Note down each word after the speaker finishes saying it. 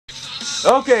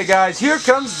Okay, guys, here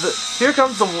comes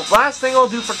the last thing I'll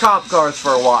do for cop cars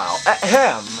for a while.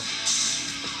 Ahem.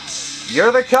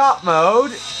 You're the cop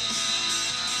mode.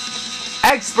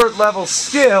 Expert level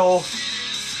skill.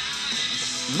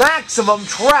 Maximum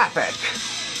traffic.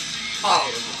 All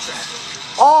of the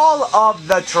traffic. All of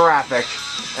the traffic.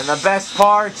 And the best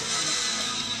part,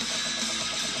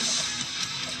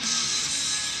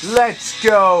 let's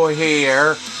go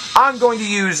here. I'm going to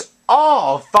use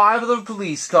all 5 of the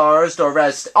police cars to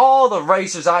arrest all the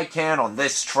racers I can on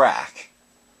this track.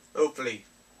 Hopefully.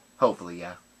 Hopefully,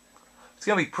 yeah. It's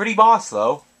going to be pretty boss,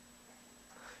 though.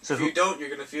 So if you don't, you're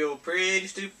going to feel pretty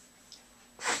stupid.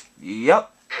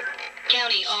 Yep.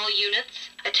 County, all units,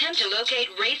 attempt to locate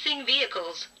racing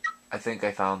vehicles. I think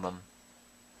I found them.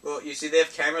 Well, you see they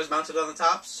have cameras mounted on the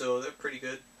top, so they're pretty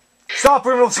good. Stop,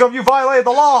 criminal scum! You violated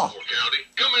the law! County,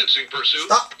 commencing pursuit.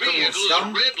 Stop, Vehicle is a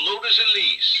red Lotus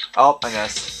Elise. Oh, I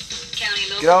guessed. County,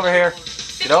 get over here.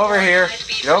 Get over here.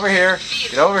 Get over here.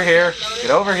 Get over here.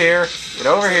 Get over here. Get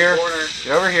over here.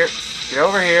 Get over here. Get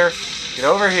over here. Get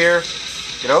over here.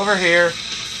 Get over here.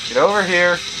 Get over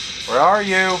here. Where are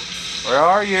you? Where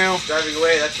are you? Driving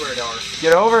away, that's where they are.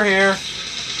 Get over here.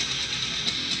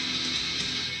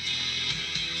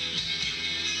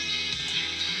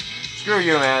 Screw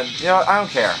you, man. You know what? I don't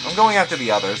care. I'm going after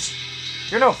the others.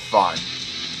 You're no fun.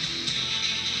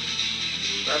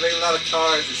 Driving a lot of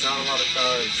cars, it's not a lot of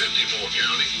cars. 54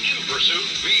 County, in pursuit.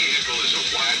 Vehicle is a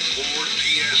white Ford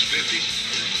GS50.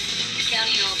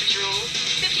 County all patrol.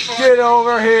 54. Get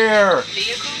over here.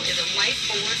 Vehicle is a white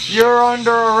Ford. You're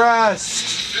under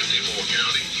arrest. 54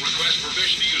 County, request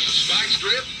permission to use a spike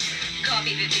strip.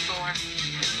 Copy 54.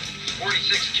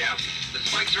 46 County, the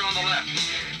spikes are on the left.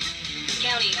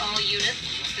 County, all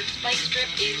units, the spike strip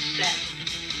is set.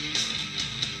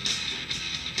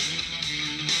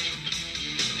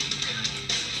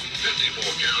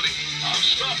 County, I've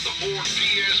stopped the Ford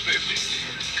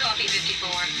GS50. Copy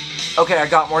 54. Okay, I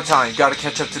got more time. Gotta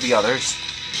catch up to the others.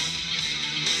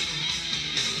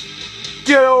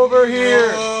 Get over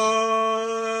here!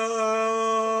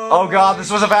 Oh god, this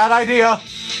was a bad idea!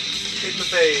 Hit in the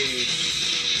face.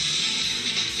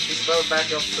 He's about to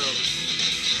back up, so...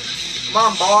 Come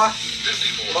on, boy.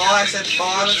 Boy, I said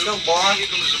boy, let's go, boy.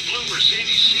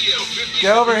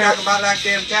 Get over here. Talking about that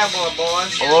damn cowboy,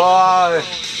 boys. What?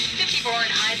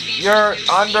 You're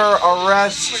under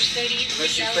arrest.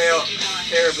 Unless you fail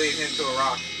terribly and hit into a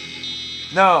rock.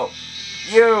 No.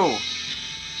 You.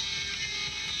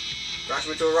 Crash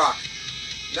him into a rock.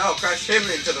 No, crash him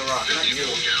into the rock, not you.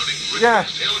 Yeah.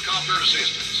 Helicopter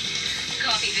assistance.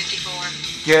 Copy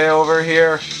 54. Get over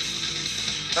here.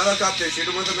 Helicopter, shoot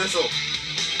him with a missile.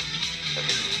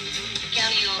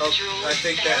 County all patrol. I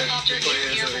think the that helicopter is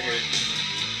over here.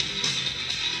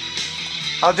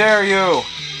 How dare you?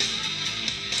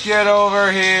 Get over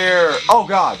here. Oh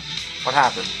god. What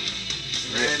happened?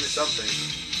 You ran into something.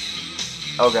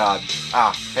 Oh god.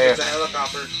 Ah, here. It's a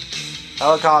helicopter.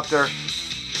 Helicopter.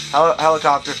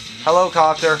 Helicopter.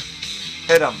 Helicopter.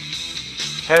 Hit him.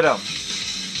 Hit him.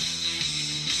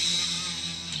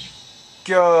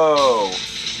 Go.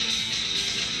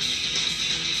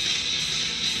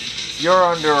 You're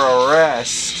under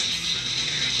arrest.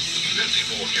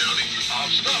 54 County,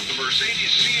 I've stopped the Mercedes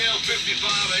CL55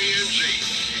 AMG.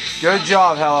 Good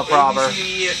job, heliproper.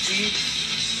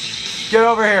 Get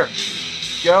over here.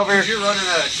 Get over here. You're running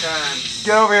out of time.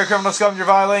 Get over here, criminal scum. You're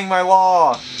violating my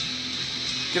law.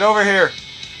 Get over here.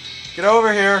 Get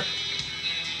over here.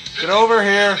 Get over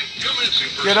here.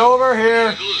 Get over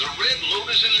here.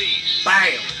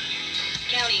 Bam.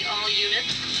 County all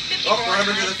units. Oh, we're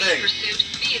running into the thing.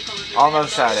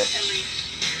 Almost had it.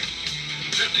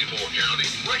 54 County,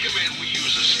 recommend we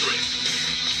use a strip.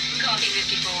 Copy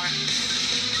 54.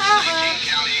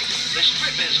 19 County, the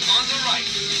strip is on the right.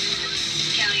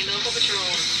 County local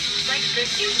patrol. Spike strip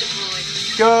is deployed.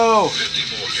 Go.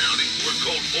 54 County, we're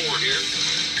code 4 here.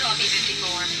 Copy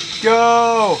 54.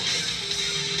 Go.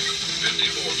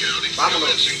 54 County,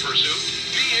 commencing pursuit.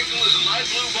 Vehicle is a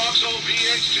light blue Vauxhall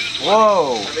VX220.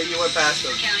 Whoa. I bet you went past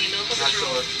them. County local Not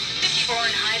patrol. sure. 54 in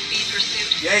high-speed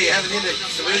pursuit. Yeah, you haven't hit a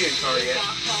civilian car yet.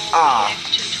 Ah.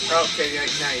 Okay, yeah,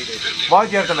 now you did.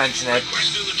 Why'd you have to mention it?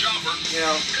 Request to the chopper. You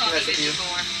know, Copy mess with you.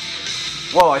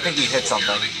 54. Whoa, I think he hit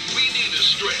something. We need a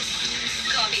strip.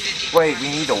 Copy 54. Wait, we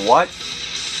need a what?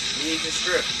 You need to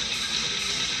strip.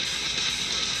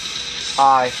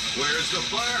 Hi. Where's the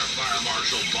Fire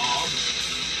Marshal Bob?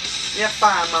 Yeah,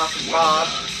 fine, Marshal Bob.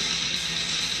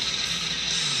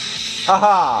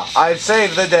 Haha, I've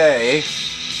saved the day.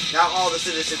 Now all the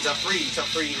citizens are free.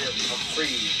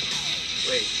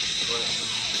 Wait. What?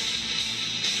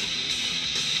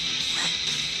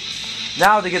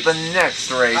 Now to get the next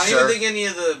I don't even racer. think any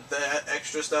of the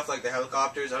extra stuff, like the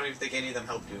helicopters, I don't even think any of them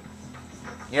helped you.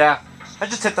 Yeah, I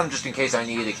just hit them just in case I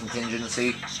needed a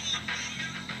contingency.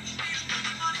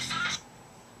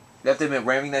 You have to admit,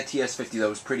 ramming that TS-50 though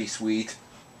was pretty sweet.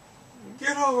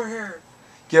 Get over here!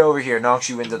 Get over here, knocks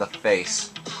you into the face.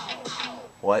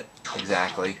 What?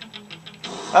 Exactly.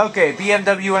 Okay,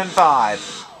 BMW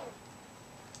M5.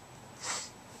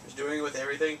 Just doing it with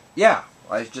everything? Yeah,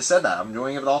 I just said that. I'm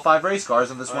doing it with all 5 race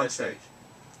cars on this one that's stage. right.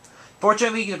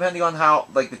 Fortunately, depending on how,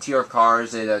 like, the tier of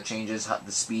cars, it changes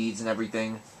the speeds and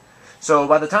everything. So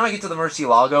by the time I get to the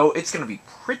Murceilago, it's going to be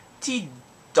pretty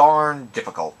darn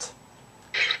difficult.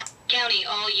 County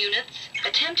all units.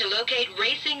 Attempt to locate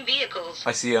racing vehicles.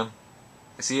 I see them.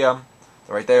 I see them.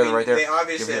 They're right there. They're right there. They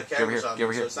obviously have Get over cameras here. on Get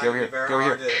over them, here. so Get over it's here. not going to be very Get over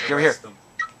hard here. to Get over here. arrest them.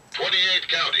 28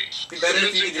 counties. It'd be better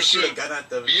if you could just shoot a gun at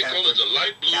them. Vehicle is a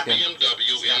light blue Yeah.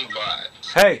 BMW M5.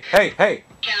 Hey, hey, hey.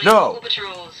 County No. local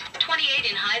patrols.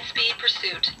 28 in high-speed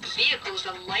pursuit. Vehicles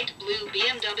a light blue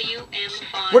BMW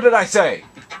M5. What did I say?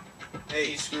 Hey,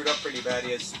 he screwed up pretty bad.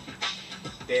 He has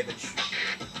damage.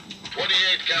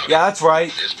 28 counties. Yeah, that's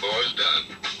right. This boy's done.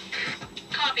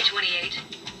 Copy 28.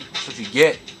 That's what you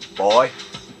get, boy.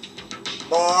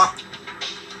 Boy!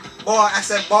 Boy, I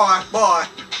said boy, boy!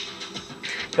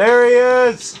 There he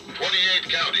is. 28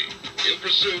 county. In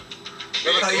pursuit.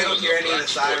 Remember how you Vehicle don't is hear a any of black the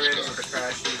sports sirens car. or the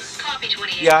crashes Copy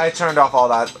 28. Yeah, I turned off all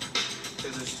that.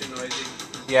 because it's too noisy?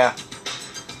 Yeah.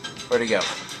 Where'd he go?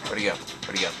 Where'd he go?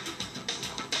 Where'd he go?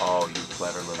 Oh, you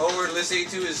clever little... All we're listening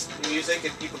to is music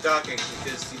and people talking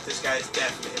because this guy is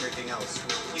deaf to everything else.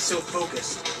 He's so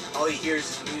focused. All he hears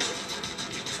is music.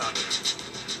 People talking.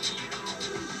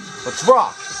 Let's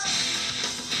rock.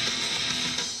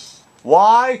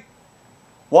 Why?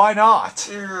 Why not?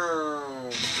 You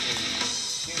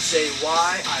say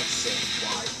why, I say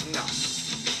why not.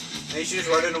 And you should just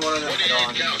run into one of them head 28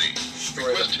 on. county. Destroy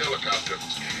Request them. helicopter.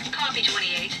 Copy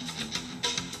 28.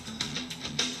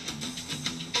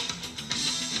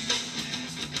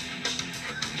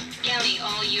 County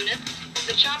all units.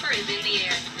 The chopper is in the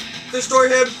air. Destroy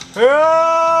him!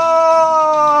 Ah!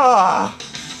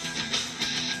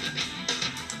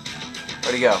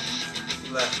 Where'd he go? He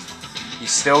left.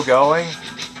 He's still going?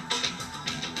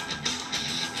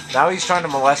 Now he's trying to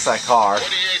molest that car.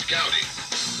 28 county.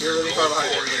 You're really far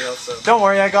behind everybody else, though. Don't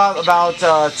worry, I got about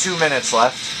 2 minutes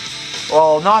left.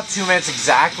 Well, not 2 minutes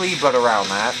exactly, but around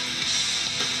that.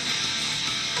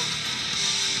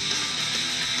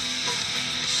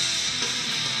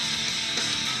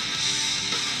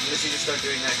 Unless you just start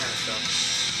doing that kind of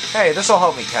stuff. Hey, this'll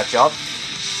help me catch up.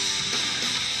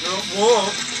 No, it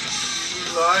won't. You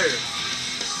liar.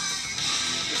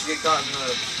 Just get caught in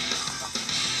a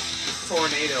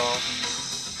tornado.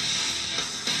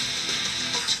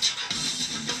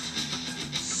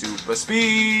 Super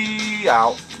speed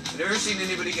out. I've never seen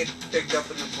anybody get picked up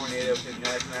in the tornado in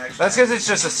action. That's because it's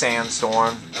just a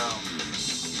sandstorm. Oh.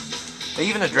 They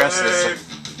even addressed Lame. this.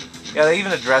 Yeah, they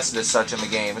even addressed it as such in the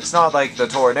game. It's not like the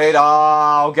tornado.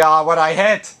 Oh god, what I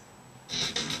hit!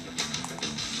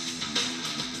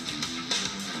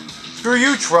 Screw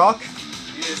you, truck.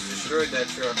 You just destroyed that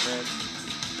truck, man.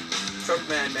 Truck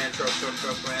man, man, truck, man,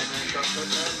 truck, man, truck, man,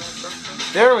 truck.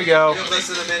 There we go. You have less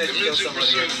than a minute to kill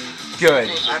somebody. Good.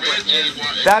 Act like him.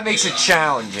 That makes it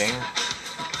challenging.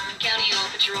 County all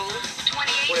patrols.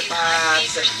 28 in 45 high-speed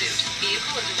seconds. pursuit.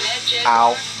 Vehicle is a red jet.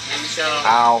 Ow. And you shall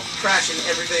Ow. crashing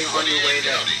everything on your way 28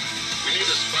 there. county. We need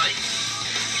a spike.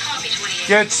 Copy 28.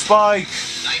 Get Spike.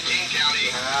 19 county.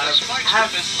 Have- The spike have-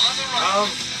 strip is on the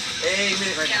right. A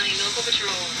minute right now. County local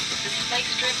patrols. The spike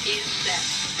strip is set.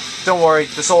 Don't worry,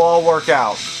 this'll all work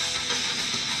out.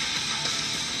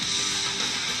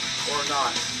 Or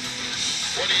not.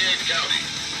 28 county.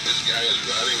 This guy is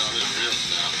riding on his rims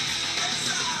now.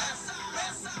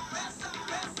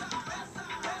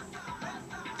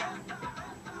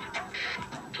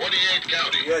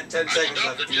 County. You had 10 seconds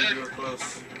Stop left, the dude. jet. You were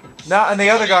close. Now, and the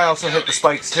other guy also hit the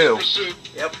spikes too. Pursuit.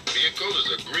 Yep. Vehicle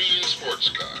is a green sports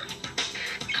car.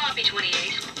 Copy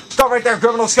 28. Stop right there,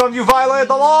 criminal scum! You violated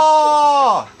the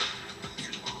law!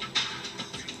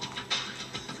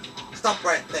 Stop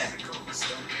right there,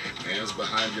 Stone. Hands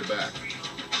behind your back.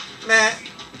 Man,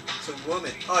 it's a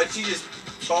woman. Oh, she just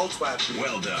bald swapped you.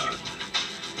 Well done.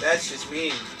 That's just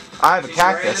mean. I have a She's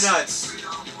right in cactus. the nuts.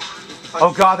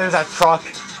 Oh god, there's that truck.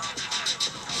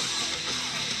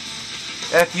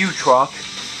 F you, truck.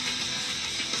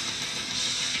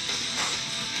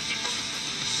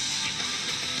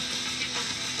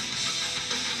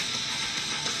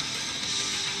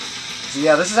 So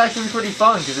yeah, this is actually pretty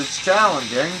fun because it's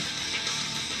challenging.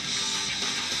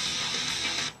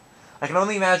 I can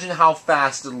only imagine how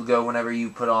fast it'll go whenever you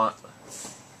put on,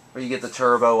 or you get the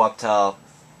turbo up to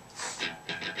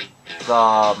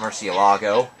the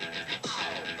Murceilago.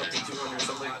 Up to 200 or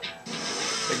something.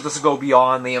 Like, this will go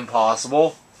beyond the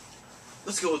impossible.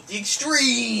 Let's go with the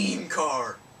extreme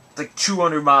car. It's like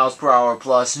 200 miles per hour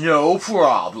plus, no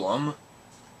problem.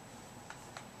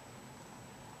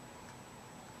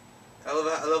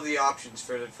 I love the options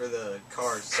for the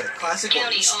cars. It's like classic or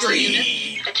County all extreme.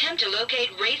 units, attempt to locate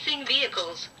racing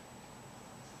vehicles.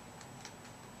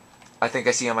 I think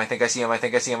I see him, I think I see him, I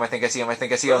think I see him, I think I see him, I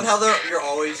think I see Love him. how you're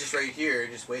always just right here,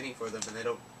 just waiting for them, and they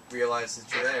don't realize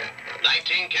that you're there.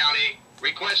 19 County.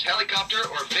 Request helicopter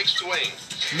or fixed wing.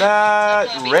 Matt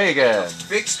Reagan.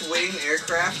 Fixed wing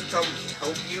aircraft to come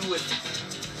help you with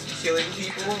killing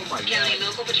people. Oh my County god!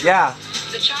 local patrol. Yeah,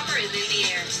 The chopper is in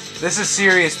the air. this is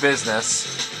serious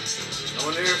business. I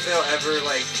wonder if they'll ever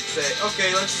like say,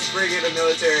 okay, let's just bring in a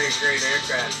military-grade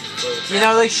aircraft. You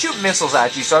know, they shoot missiles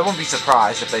at you, so I wouldn't be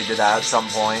surprised if they did that at some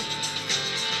point.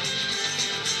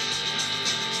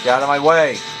 Get out of my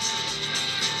way.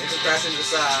 They can crash into the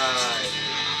side.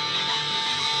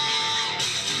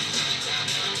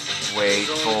 Wait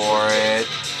for it.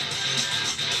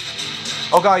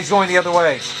 Oh god, he's going the other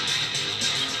way.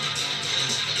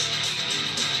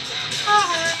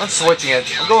 I'm switching it.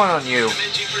 I'm going on you.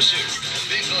 Commencing pursuit.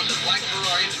 Vehicle is a black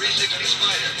Ferrari 360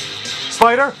 Spider.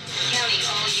 Spider? County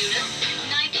all units,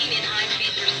 19 in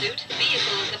high-speed pursuit.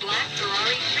 Vehicle is a black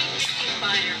Ferrari 360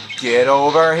 Spider. Get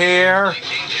over here. 19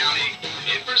 County.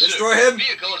 In pursuit. Destroy him.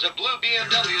 Vehicle is a blue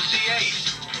BMW C8.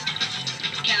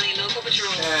 County local patrol,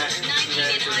 Yeah, 19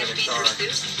 in high-speed car.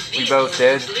 pursuit. We Vehicle both is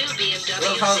a did. blue I BMW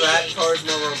love how that C8. car is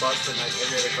more robust than like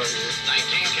every other car here.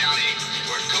 19 County.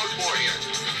 We're code warrior.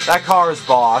 That car is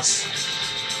boss.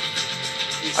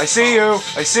 I see you.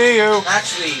 I see you.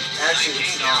 Actually, 19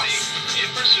 it's County. not. In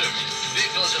pursuit.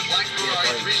 Vehicle is a black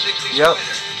Ferrari 360 Yep.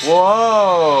 Spider.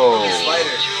 Whoa. County Spider.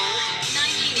 patrol,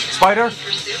 19 in Spider? high-speed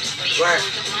pursuit. Vehicle Where? is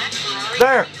a black Ferrari.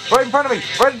 There. Right in front of me.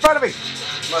 Right in front of me.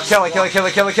 Must Kill it, kill it, kill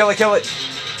it, kill it, kill it, kill it.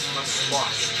 Must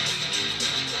squash.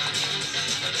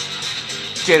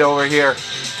 Get over here.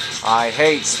 I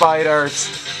hate spiders.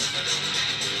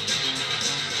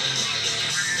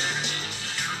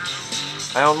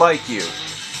 I don't like you.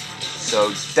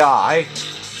 So die.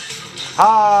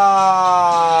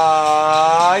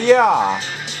 Ah, yeah.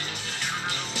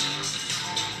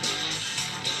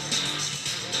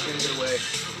 Gonna get away.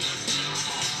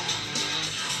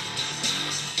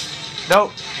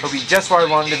 Nope. He'll be just where I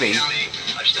want him to be. 19 County.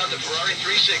 I've stopped the Ferrari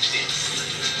 360.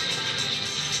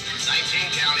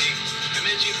 19 County.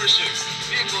 Commencing pursuit.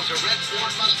 Vehicle is a red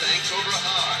Ford Mustang Cobra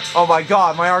R. Oh my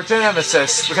god, my arch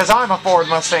nemesis. Because I'm a Ford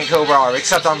Mustang Cobra R,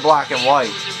 except I'm black and white.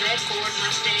 Vehicle is a red Ford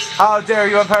Mustang. How dare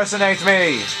you impersonate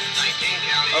me? 19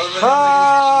 County.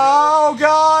 Oh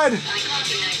god! I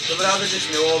copy 19. But how they just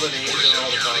know all the names and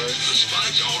all the colors. The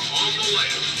spots are on the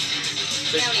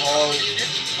left. Like County all all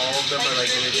units. of them are like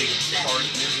imaging car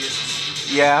enthusiasts.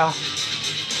 Yeah.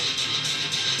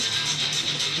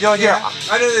 You know, here,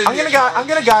 I know I'm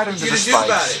gonna guide him to What the are you gonna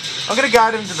do about spikes. I'm gonna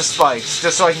guide him to the spikes,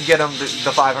 just so I can get him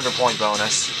the 500 point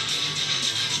bonus.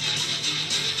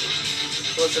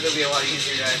 Plus, it'll be a lot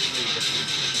easier to actually defeat.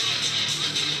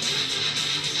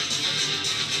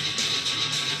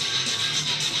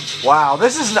 Wow,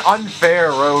 this is an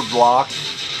unfair roadblock.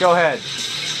 Go ahead.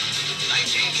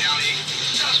 19 County.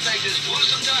 Suspect is blew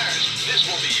some tires. This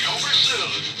will be over soon.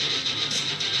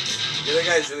 The other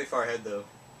guy's really far ahead, though.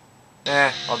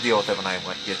 I'll deal with it when I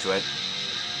get to it.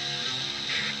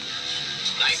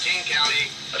 19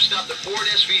 County. I've stopped the Ford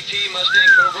SVT Mustang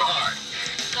Cobra R.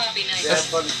 Copy 19. Yeah, have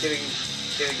fun getting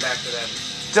back to them.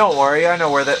 Don't worry, I know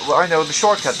I know the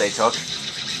shortcut they took.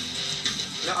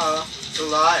 Nuh-uh. It's a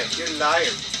lie. You're a liar.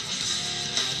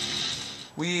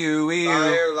 Wee-oo, wee-oo.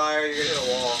 Liar, liar, you're gonna hit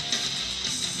a wall.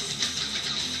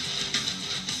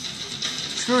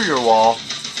 Screw your wall.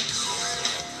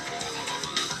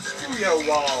 Screw your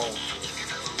wall.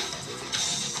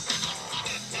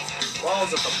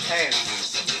 Walls are for pansies.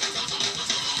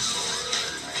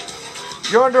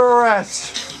 You're under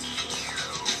arrest.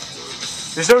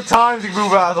 There's no time to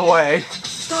move out of the way.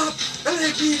 Stop!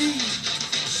 LAPD!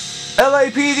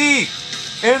 LAPD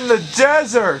in the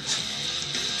desert.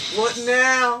 What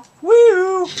now?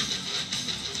 Woo!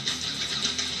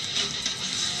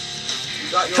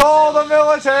 Call the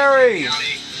military. County.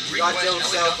 You got Request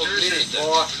yourself a helicopter minute, assistance.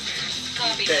 boy.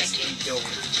 Copy Best 19. be going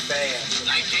fast.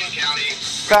 19 County.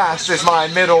 Fast is my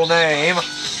middle name.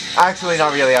 Actually,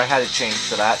 not really. I had it changed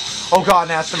to that. Oh god,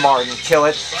 an Aston Martin. Kill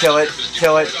it. Kill it.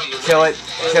 Kill it. Kill it.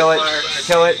 Kill it.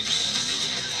 Kill it.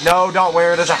 No, don't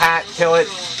wear it as a hat. Kill it.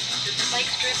 The spike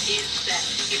strip is set.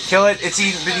 It's Kill it. It's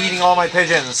been eating all my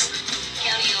pigeons.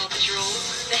 County all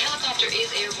patrols. The helicopter is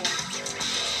airborne.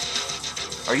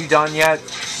 Are you done yet?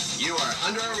 You are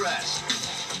under arrest.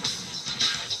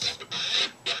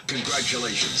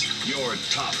 Congratulations, you're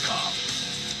top cop.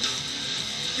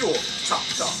 You're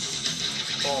top.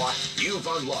 Boy. You've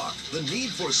unlocked the Need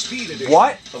for Speed edition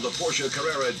What? of the Porsche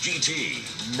Carrera GT.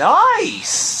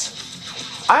 Nice!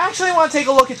 I actually want to take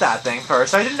a look at that thing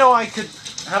first. I didn't know I could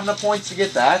have enough points to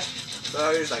get that.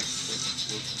 So you're just like,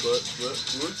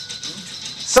 what?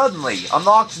 Suddenly,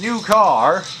 unlocked new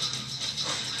car.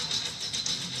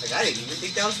 Like, I didn't even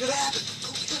think that was gonna happen. Go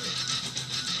kill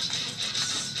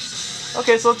it.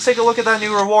 Okay, so let's take a look at that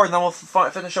new reward, and then we'll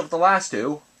finish up with the last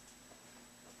two.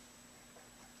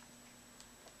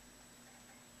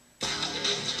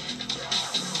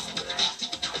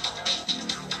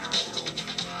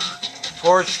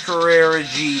 Porsche Carrera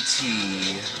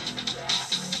GT.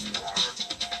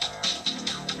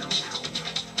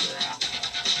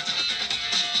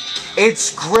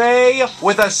 It's gray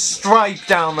with a stripe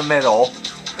down the middle.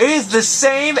 It is the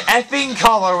same effing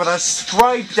color with a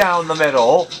stripe down the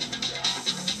middle.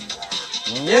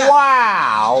 Yeah.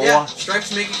 Wow! Yeah,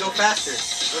 stripes make it go faster.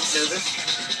 Don't you know this?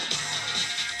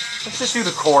 Let's just do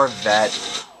the Corvette.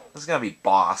 This is gonna be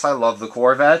boss. I love the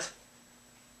Corvette.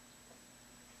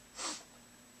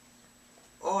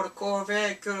 Oh, the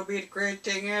Corvette gonna be the great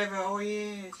thing ever. Oh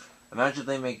yeah. Imagine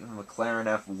they make the McLaren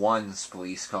F1's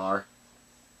police car.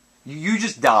 You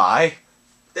just die.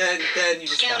 Then you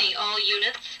just County all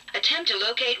units. Attempt to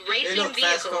locate They racing look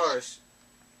fast vehicles. cars.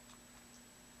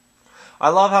 I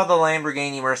love how the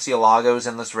Lamborghini Murcielago is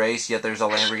in this race, yet there's a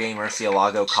Lamborghini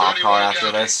Murcielago cop car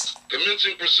after this.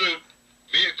 Commencing pursuit.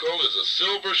 Vehicle is a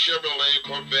silver Chevrolet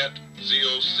Corvette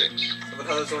Z06. But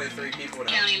there's only 3 people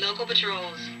now. County local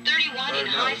patrols. 31 in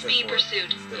No, high-speed there's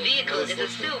pursuit. Still. Vehicle There's is a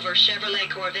 4 silver Chevrolet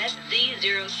Corvette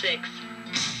Z06.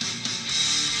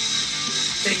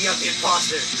 Taking out the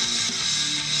imposter.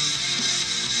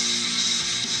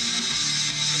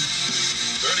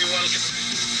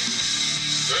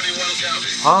 31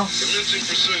 County. Huh? Commencing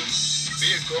pursuit.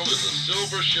 Vehicle is a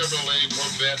silver Chevrolet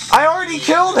Corvette. I already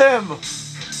killed him!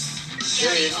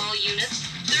 County all units.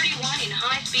 31 in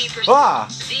high-speed pursuit. Ah!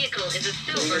 Vehicle is a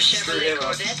silver You screwed Chevrolet him up.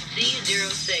 Corvette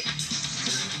Z06.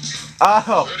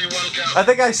 Oh, 31 County. I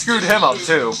think I screwed him up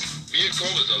too. Vehicle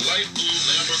is a light blue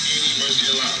Lamborghini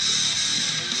Murcielago.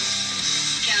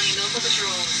 County local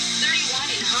patrols. 31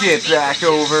 in high-speed Get back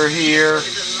pursuit. over here.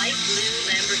 Vehicle is a light blue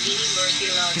Lamborghini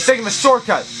Murcielago. He's taking the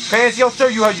shortcut. Pansy, I'll show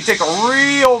you how you take a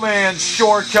real man's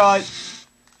shortcut.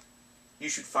 You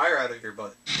shoot fire out of your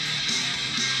butt.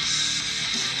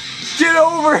 Get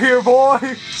over here, boy!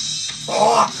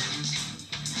 Oh!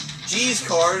 G's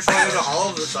cars running to all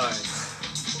of the signs.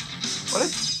 What an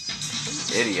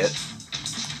idiot.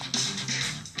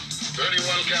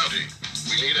 31 County.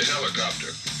 We need a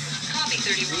helicopter. Copy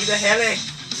 31. Need a heli.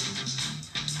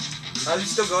 How's he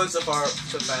still going so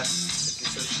fast? If you're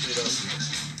so screwed up.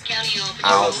 County all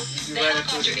Ow. patrols. You The ran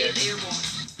into helicopter it again. is airborne.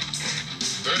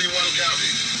 31 County.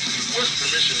 Request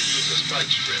permission to use a spike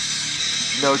strip.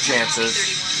 No Copy chances.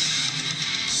 31.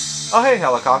 Oh, hey,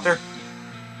 helicopter.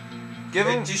 Give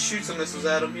Hey, him. just shoot some missiles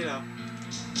at him, you know.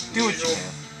 Do what you usual.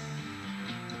 can.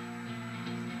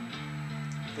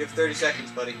 You have 30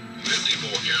 seconds, buddy.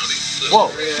 54 County. Whoa.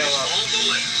 Hurry the hell up. On the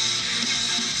left.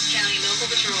 County local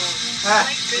patrols. Ah,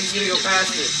 Spike strip he's gonna go used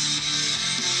past deployed. it.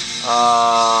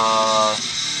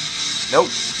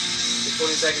 Nope.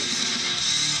 20 seconds.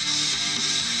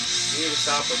 You need to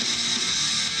stop him.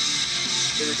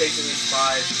 It's gonna take at least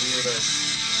 5 to be able to.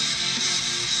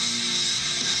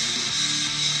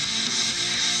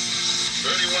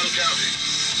 31 County.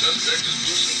 Suspect is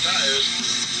losing tires.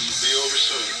 This will be over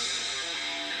soon.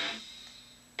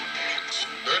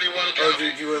 31 Oh, County.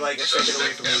 dude, you were like a second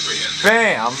away Suspect from losing. apprehended.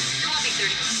 Bam. Copy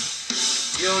 31.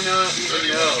 You don't know. You don't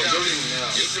 31 know. You don't County. even know.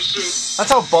 In pursuit.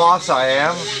 That's how boss I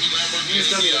am. Orange You Lamborghini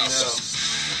just don't even Diablo. know.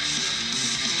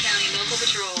 County local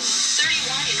patrols.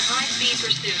 31 in high-speed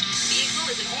pursuit. Vehicle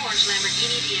is an orange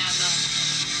Lamborghini Diablo.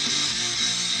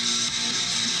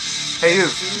 Hey,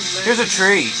 dude. Here's a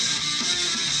tree.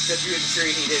 Except you didn't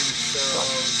tree, he didn't. So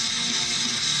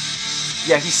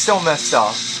Yeah, he's still messed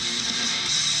up.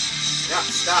 yeah,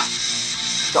 stop.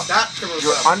 Stop. Stop criminal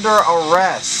You're stuff. under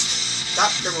arrest.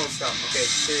 Stop criminal stuff. Okay,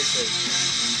 seriously.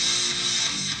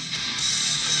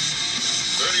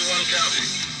 31 County.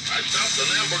 I stopped the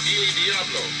Lamborghini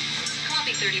Diablo.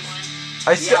 Copy 31.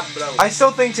 Diablo. I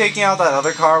still think taking out that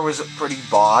other car was pretty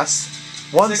boss.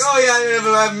 It's like, oh yeah,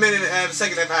 I have a minute, I have a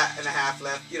second and a half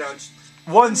left. You know, just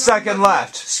 1 second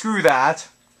left. Screw that.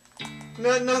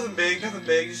 No, nothing big.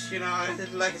 Just, you know, I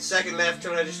did like a second left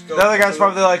and I just go. The other guy's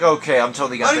probably like, okay, I'm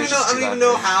totally gonna finish this. I don't even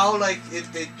know how, like,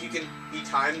 if you can be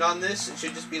timed on this. It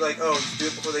should just be like, oh, just do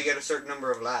it before they get a certain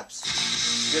number of laps.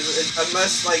 Because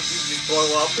unless, like, you just blow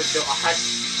up with the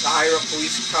higher up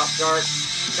police cop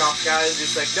guys,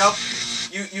 just like, nope,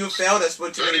 you have failed us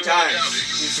one too many times.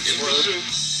 You explode.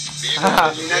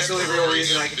 I mean, that's the only real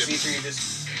reason I can see for you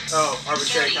just,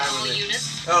 arbitrary time limit.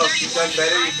 Oh, you've done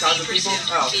better, you've caught the people?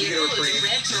 Oh, you get a reprieve.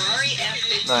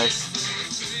 Nice.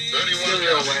 31 Get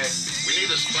it county. away. We need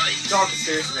a spike. It's all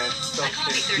conspiracy, man. It's all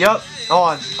conspiracy. Yep. Hold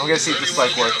on. I'm gonna see if the 31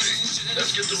 spike works. county.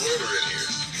 Let's get the rotor in here.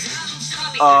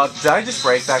 Did I just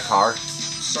break that car?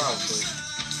 Probably.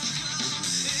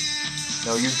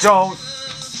 No, you don't.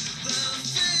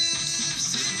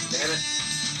 Damn it.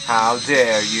 How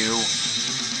dare you?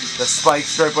 The spike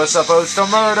strip was supposed to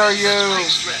murder you.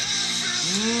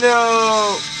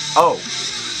 No. Oh.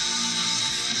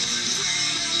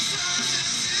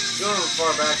 You're going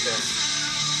far back there.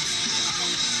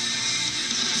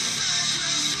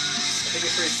 I think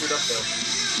it's pretty screwed up though.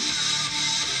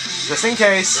 Just in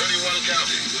case. 31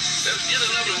 county. Let's get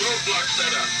another roadblock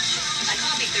set up. I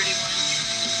copy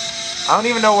 31. I don't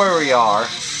even know where we are. 19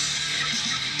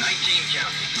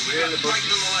 county. We We're got in the spikes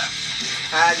bushes. on the left.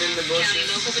 Hiding in the County bushes.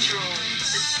 local patrol.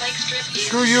 The spike strip is...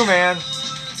 Screw you, man.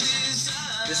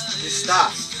 Just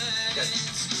stop.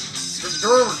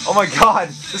 Oh my god.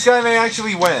 This guy may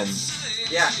actually win.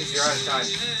 Yeah, because you're out of time.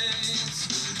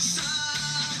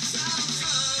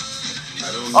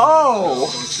 Oh.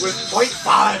 With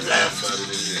 0.5 left.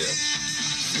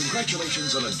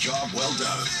 Congratulations on a job well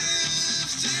done.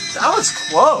 That was Close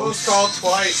close. call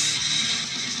twice.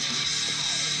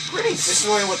 Pretty. This is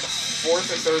only, what, the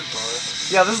fourth or third car?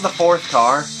 Yeah, this is the fourth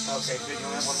car. Okay, good. You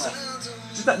only have one left.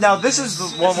 Now this is the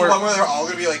This one is where the one where they're all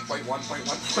going to be like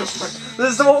 0.1.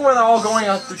 this is the one where they're all going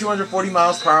up to 240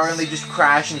 miles per hour and they just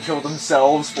crash and kill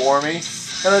themselves for me.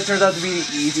 And that turns out to be the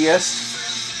easiest.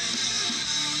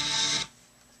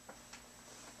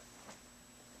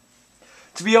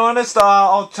 To be honest,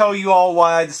 I'll tell you all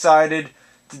why I decided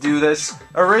to do this.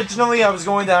 Originally, I was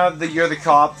going to have the You're the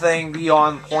Cop thing be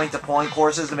on point-to-point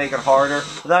courses to make it harder.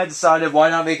 But then I decided, why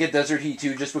not make it Desert Heat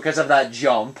 2 just because of that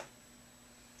jump.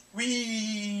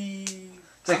 Wee.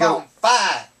 It's like Come on,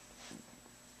 5.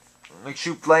 like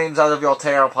shoot flames out of your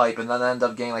tailpipe and then end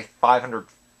up getting like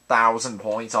 500,000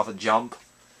 points off a jump.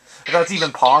 If that's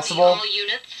even possible. All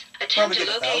units, attempt Probably to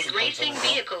get 1,000 locate points racing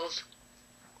overall. vehicles.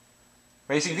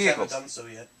 Racing You haven't vehicles. done so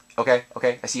yet. Okay.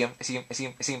 I see him.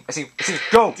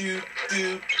 Go! Do. 19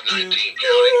 county.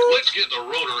 Let's get the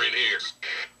rotor in here.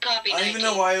 Copy I don't even 19.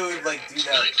 know why it would, like, do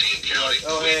that. 19 county.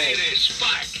 Oh, We hey. need a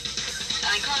spike.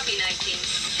 I copy 19.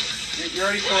 You're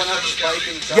already pulling up the spike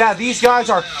and stuff. Yeah, these guys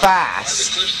are By the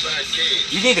fast. cliffside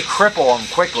cave. You need to cripple them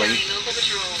quickly. County local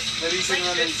patrol. Maybe you shouldn't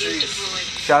run in Spike strip is trees.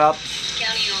 deployed. Shut up.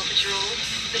 County all patrols.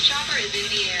 The chopper is in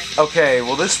the air. Okay,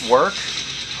 will this work?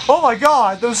 Oh my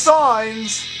god, those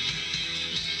signs!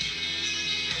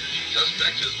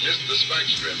 Suspect has missed the spike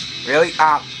strip. Really?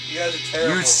 Ah, You guys are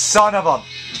terrible. you son of a...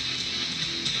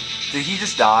 Did he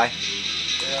just die?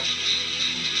 Yeah.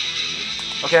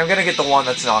 Okay, I'm gonna get the one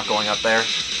that's not going up there. 19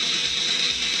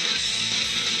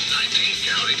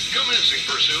 county. Commencing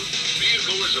pursuit.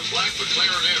 Vehicle is a black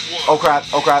McLaren F1. Oh crap,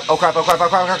 oh crap, oh crap, oh crap, oh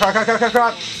crap, oh crap, oh crap, oh crap, oh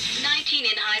crap. 19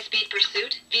 in high-speed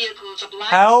pursuit. Vehicle is a black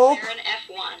Help. McLaren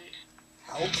F1.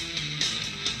 Help.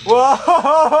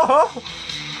 Whoa!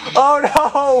 Oh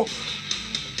no!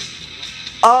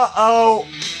 Uh-oh!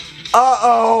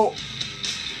 Uh-oh!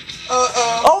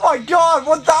 Uh-oh. Oh my god,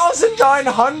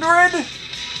 1,900?!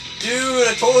 Dude,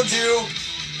 I told you.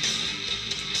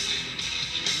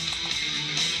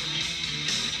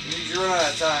 You're running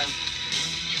out of time.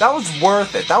 That was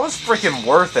worth it. That was freaking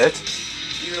worth it.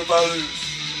 Even if I lose,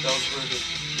 that was worth it.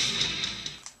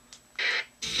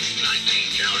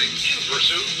 19 county. In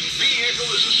pursuit. Vehicle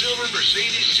is a silver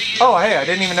Mercedes CL. Oh, hey, I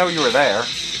didn't even know you were there.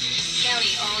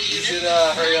 County all units. should,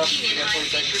 hurry up. 19 in You got 20 high-speed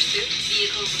seconds. pursuit.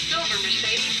 Vehicle is a silver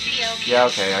Mercedes CLK. Yeah,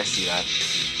 okay, I see that.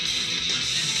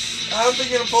 I don't think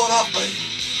you're gonna pull it off, buddy.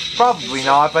 Probably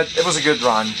not, but it was a good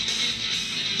run.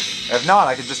 If not,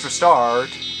 I could just restart.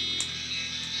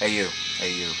 Hey you.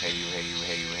 Hey you, hey you, hey you,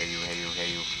 hey you, hey you, hey you,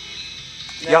 hey you.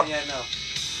 No, Yep. Yeah, no.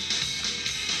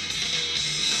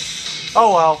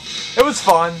 Oh well. It was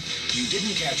fun. You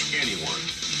didn't catch anyone.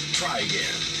 Try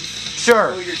again.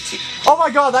 Sure. Oh, your teeth. Oh my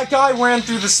god, that guy ran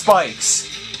through the spikes.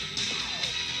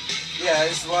 Yeah,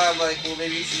 this is why I'm like, well,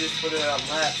 maybe you should just put it on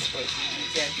laps, but you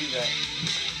can't do that.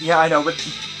 Yeah, I know, but...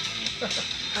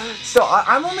 Still,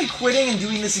 I'm only quitting and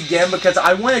doing this again because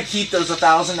I want to keep those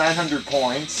 1,900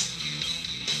 points.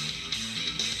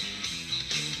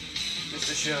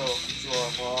 show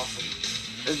more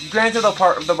often. Granted,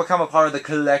 they'll become a part of the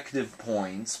collective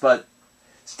points, but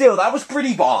still, that was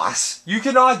pretty boss. You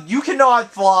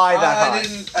cannot fly that high.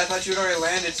 I thought you had already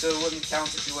landed, so it wouldn't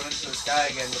count if you went into the sky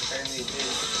again. But apparently it did.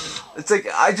 It's like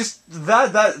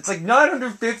it's like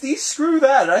 950. Screw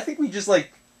that. I think we just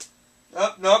like.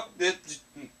 Oh, nope.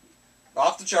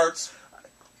 Off the charts.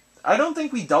 I don't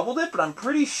think we doubled it, but I'm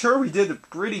pretty sure we did a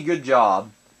pretty good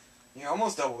job. You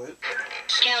almost doubled it.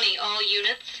 County all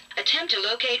units. Attempt to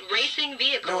locate racing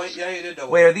vehicles. No, wait, yeah, you did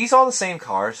double Wait, it. are these all the same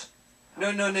cars?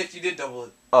 No, Nick, you did double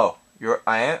it. Oh,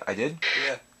 I did?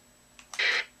 Yeah.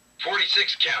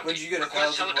 46 count. When did you get a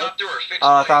Request 1,000 helicopter or fixed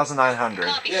 1,900.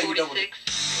 Copy, Yeah, you doubled it.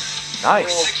 46.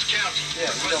 Nice. 46 county. Yeah,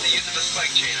 we Request doubled the it. use of a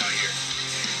spike chain out here.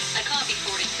 I copy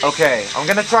 46. Okay, I'm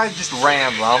gonna try to just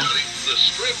ram them. County, the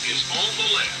strip is on the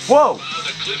left. Whoa!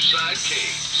 By the cliffside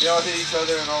caves. They all hit each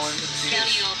other and all into the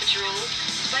County sea. all patrols.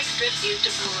 Spike strip is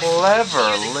deployed. Clever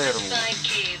Near the little. cliffside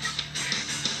caves.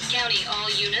 County all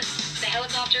units. The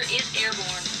helicopter is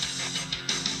airborne.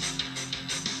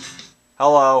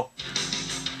 Hello.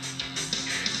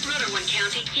 Another one,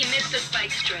 County. He missed the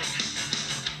spike strip.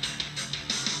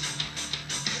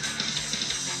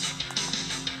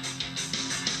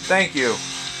 Thank you.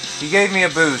 He gave me a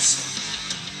boost.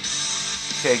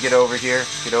 Okay, get over here.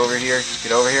 Get over here.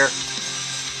 Get over here.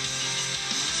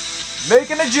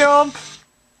 Making a jump!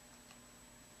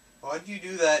 Why'd you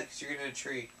do that? Because you're in a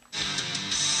tree.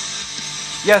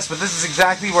 Yes, but this is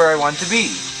exactly where I want to be.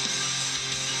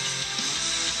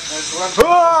 There's one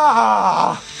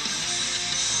Ah!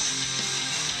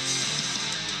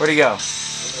 Where'd he go?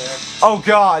 over there. Oh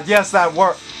god, yes, that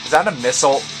worked. Is that a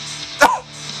missile?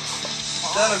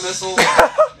 Is that a missile?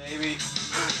 Maybe.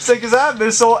 It's like, is that a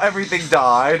missile? Everything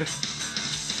died.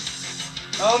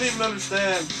 I don't even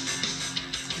understand.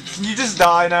 Can you just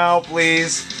die now,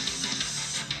 please?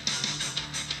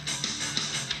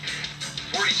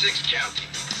 46 county.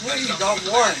 Yeah, you got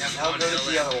one. Now go to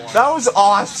the other one. That was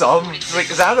awesome. It's like,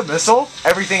 is that a missile?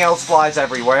 Everything else flies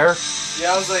everywhere.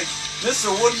 Yeah, I was like, Mister,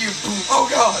 what are you? Oh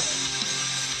god!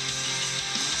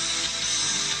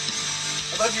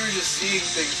 I thought you were just seeing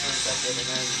things for a second, and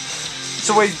then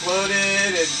So wait, exploded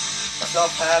and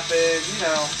stuff happened. You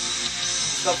know,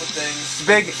 stuff with things.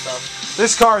 Big- stuff.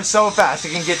 this car is so fast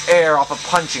it can get air off of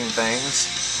punching things.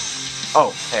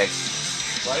 Oh, hey.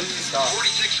 Why did you stop?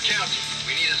 46 county.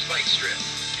 We need a spike strip.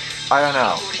 I don't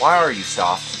know. Why are you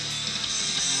stopped?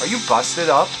 Are you busted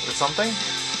up or something?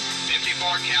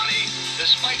 54 county. The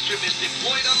spike strip is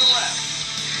deployed on the left.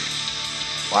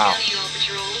 Wow. County all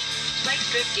patrols. Spike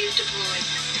strip is deployed.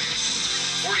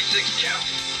 46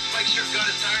 county. Spike strip got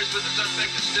his tires, but the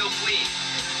suspect is still fleeing.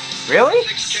 Really?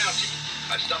 6 county.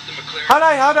 I've stopped the McLaren.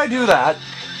 How'd I do that?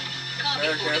 Copy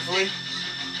Very 46. carefully.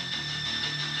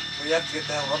 Well, you have to get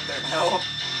the hell up there now.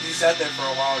 You sat there for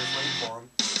a while just waiting for him.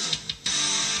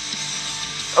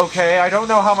 Okay, I don't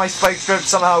know how my spike strip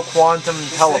somehow quantum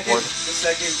teleport. The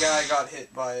second guy got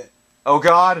hit by it. Oh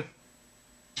god.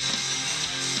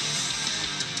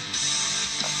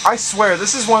 I swear,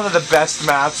 this is one of the best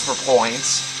maps for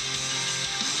points.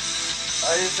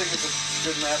 I just think it's a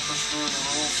good map for screwing the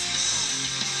rules.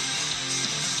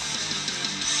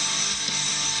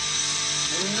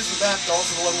 Isn't this map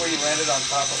also the one where you landed on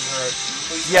top of the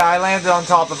police Yeah, car? I landed on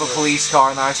top of a police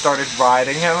car and I started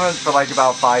riding him for like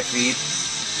about 5 feet.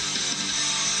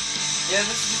 Yeah,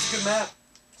 this is just a good map.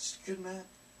 It's a good map.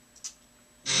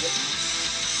 Yep.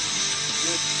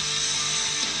 Good.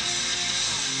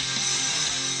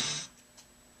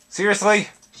 Seriously?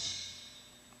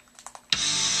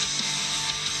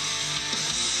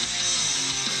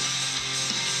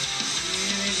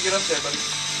 You need to get up there, buddy.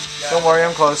 Yeah. Don't worry,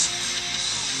 I'm close.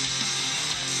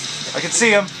 I can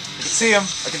see him. I can see him.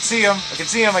 I can see him. I can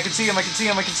see him. I can see him. I can see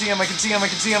him. I can see him. I can see him. I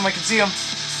can see him. I can see him.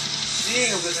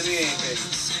 Seeing him doesn't mean anything.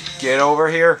 Get over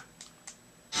here.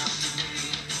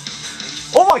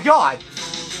 Oh my god!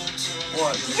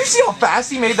 What? Did you see how fast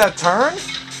he made that turn?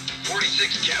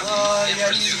 46 county. In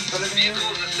yeah, pursuit. he's better than you.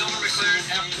 Vehicle is a silver McLaren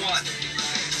F1.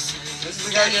 This is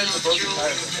the guy who has the broken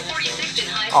tires. I think. 46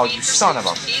 in high Oh, speed you pursuit. son of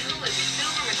a- Vehicle is a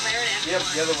silver McLaren F1. Yep,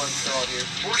 the other one's still out here.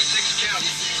 46 county.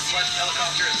 Request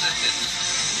helicopter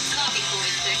assistance. Copy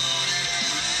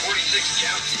 46. 46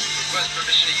 county. Request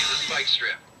permission to use a spike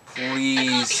strip.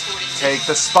 Please take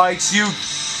the spikes, you.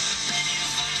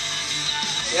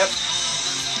 Yep.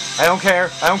 I don't care.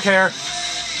 I don't care.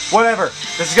 Whatever.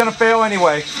 This is gonna fail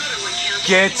anyway. Another one, County.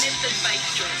 Get- He missed the spike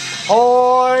strip.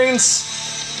 Points!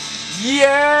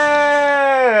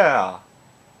 Yeah!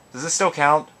 Does this still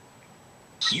count?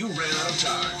 You ran out of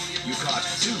time. You caught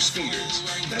 2 speeders.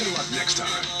 Better luck next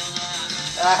time.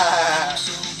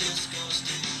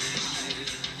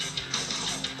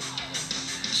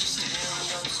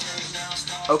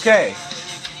 Okay.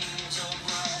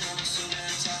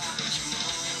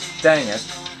 Dang it.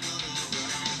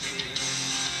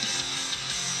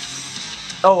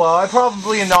 Oh well, I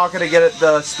probably am not going to get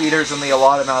the speeders in the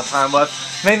allotted amount of time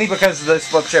left, mainly because this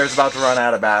flip chair is about to run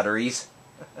out of batteries.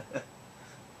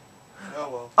 Oh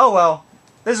well. Oh well,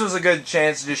 this was a good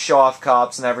chance to just show off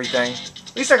cops and everything.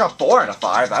 At least I got 4 out of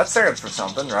 5, that stands for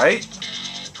something, right?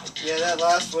 Yeah, that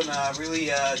last one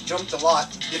really jumped a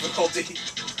lot in difficulty.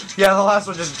 Yeah, the last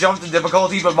one just jumped in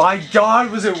difficulty, but my god,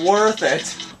 was it worth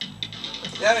it!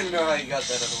 Yeah, I don't even know how you got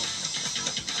that other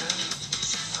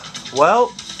one.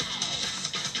 Well,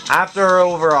 after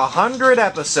over 100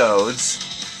 episodes,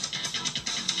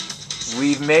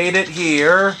 we've made it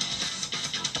here.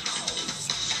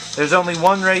 There's only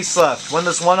one race left. Win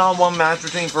this one-on-one match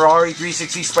between Ferrari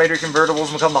 360 Spider convertibles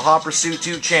and become the Hot Pursuit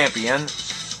 2 champion.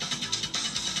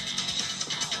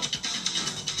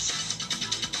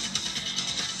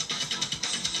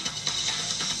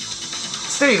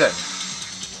 Steven,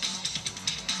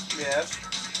 Yes.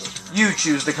 you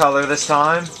choose the color this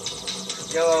time.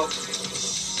 Yellow.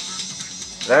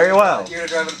 Very well. You're gonna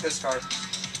drive in a piss car.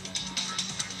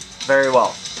 Very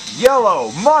well.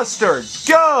 Yellow, mustard,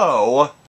 go!